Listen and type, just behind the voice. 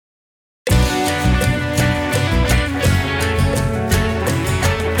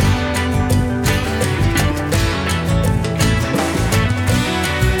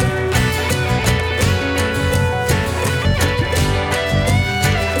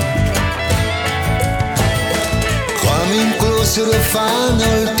to the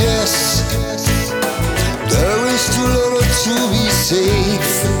final test. There is too little to be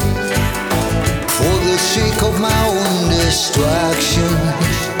safe. For the sake of my own distraction,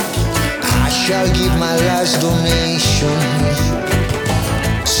 I shall give my last donation.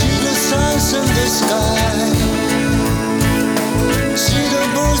 See the stars in the sky, see the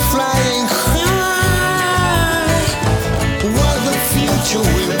birds flying high. What the future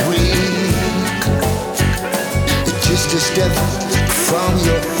will bring, it's just a step from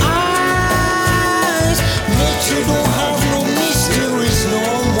your eyes. Nature don't have no mysteries no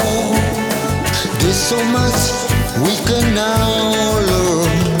more. There's so much we can now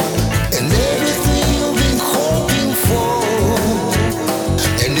learn, and everything you've been hoping for,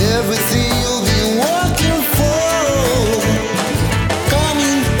 and everything you've been working for,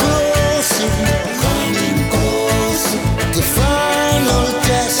 coming closer, the final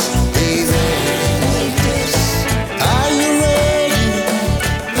test, baby. Are you ready?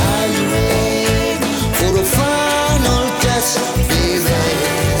 Are you ready for the final test, baby?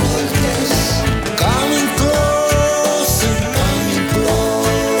 Coming closer,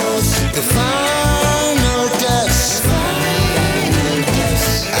 the final test.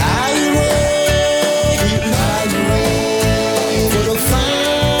 Are you ready? Are you ready for the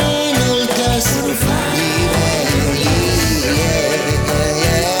final test, baby?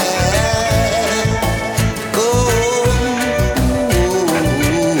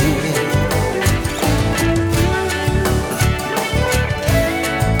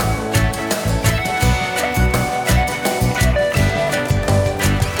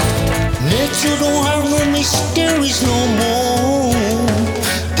 Nature don't have no mysteries no more.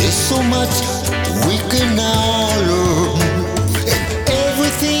 There's so much we can now